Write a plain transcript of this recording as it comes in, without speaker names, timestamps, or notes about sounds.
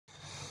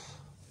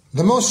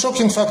The most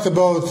shocking fact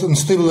about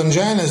unstable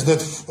angina is that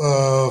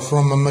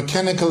from a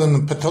mechanical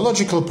and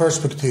pathological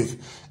perspective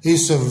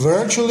is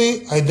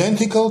virtually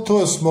identical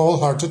to a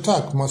small heart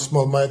attack,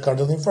 small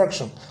myocardial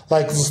infarction,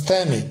 like the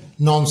STEMI,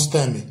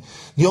 non-STEMI.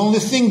 The only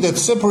thing that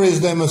separates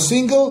them is a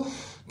single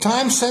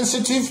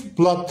time-sensitive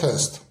blood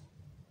test.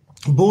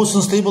 Both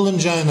unstable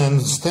angina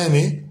and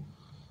STEMI,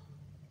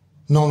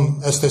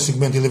 non-ST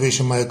segment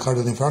elevation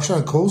myocardial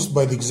infarction, are caused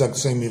by the exact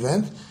same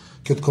event,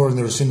 acute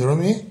coronary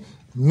syndrome,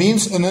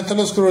 means an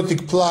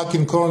atherosclerotic plaque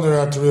in coronary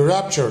artery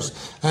ruptures,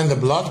 and the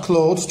blood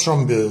clot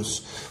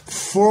thrombus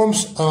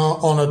forms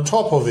on the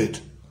top of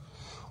it,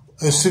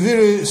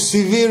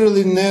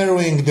 severely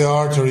narrowing the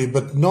artery,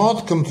 but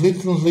not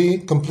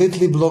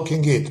completely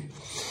blocking it.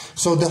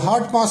 So the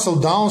heart muscle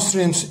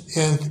downstreams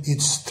and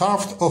it's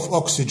starved of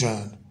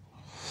oxygen.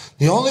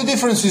 The only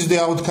difference is the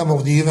outcome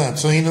of the event.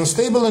 So in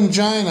unstable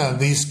angina,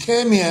 the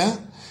ischemia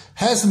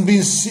hasn't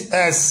been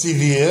as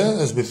severe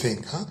as we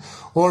think,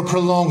 or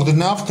prolonged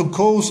enough to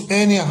cause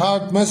any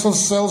heart muscle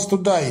cells to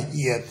die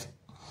yet.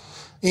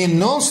 In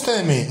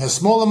non-STEMI, a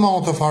small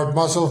amount of heart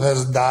muscle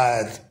has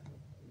died.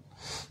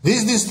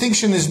 This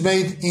distinction is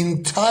made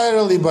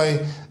entirely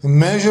by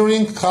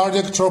measuring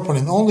cardiac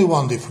troponin. Only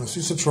one difference,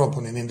 it's a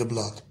troponin in the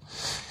blood.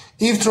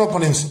 If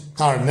troponins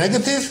are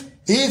negative,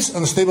 it's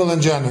unstable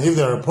angina. If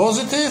they are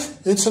positive,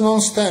 it's a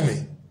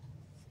non-STEMI.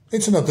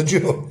 It's not a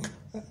joke.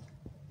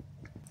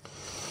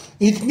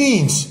 It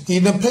means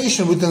in a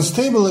patient with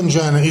unstable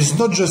angina is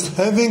not just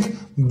having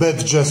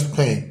bad chest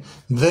pain.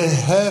 They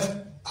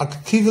have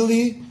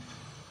actively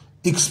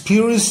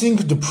experiencing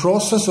the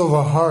process of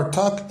a heart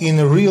attack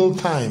in real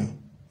time,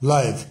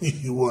 live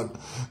if you want.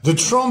 The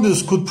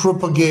thrombus could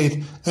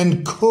propagate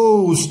and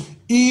cause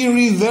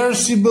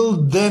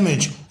irreversible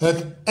damage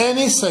at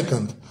any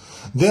second.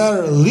 They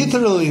are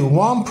literally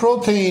one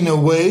protein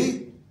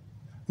away,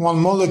 one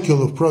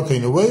molecule of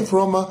protein away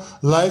from a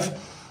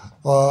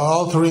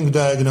life-altering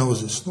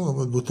diagnosis.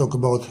 We'll talk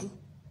about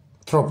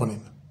troponin.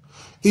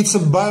 It's a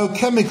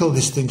biochemical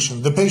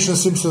distinction. The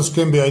patient's symptoms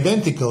can be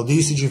identical. The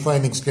ECG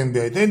findings can be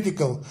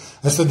identical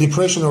as the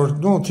depression or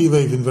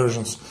T-wave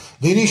inversions.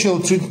 The initial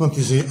treatment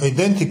is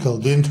identical.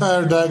 The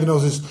entire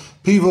diagnosis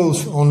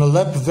pivots on a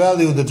lab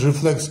value that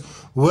reflects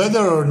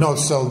whether or not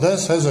cell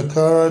death has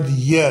occurred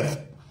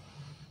yet.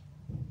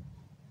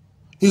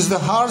 Is the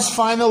heart's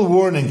final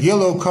warning,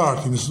 yellow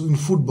card in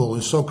football,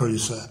 in soccer you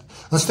said.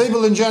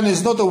 Unstable angina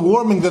is not a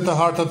warning that a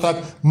heart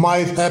attack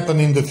might happen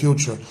in the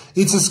future.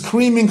 It's a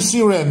screaming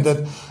siren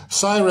that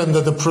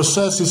the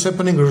process is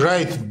happening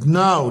right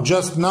now,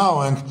 just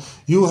now, and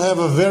you have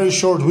a very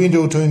short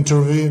window to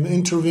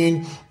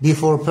intervene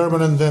before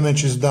permanent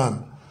damage is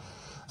done.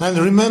 And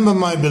remember,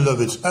 my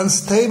beloveds,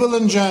 unstable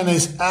angina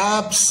is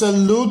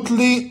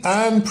absolutely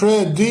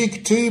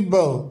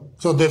unpredictable.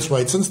 So that's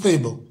why it's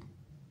unstable.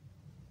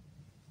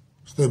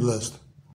 Stay blessed.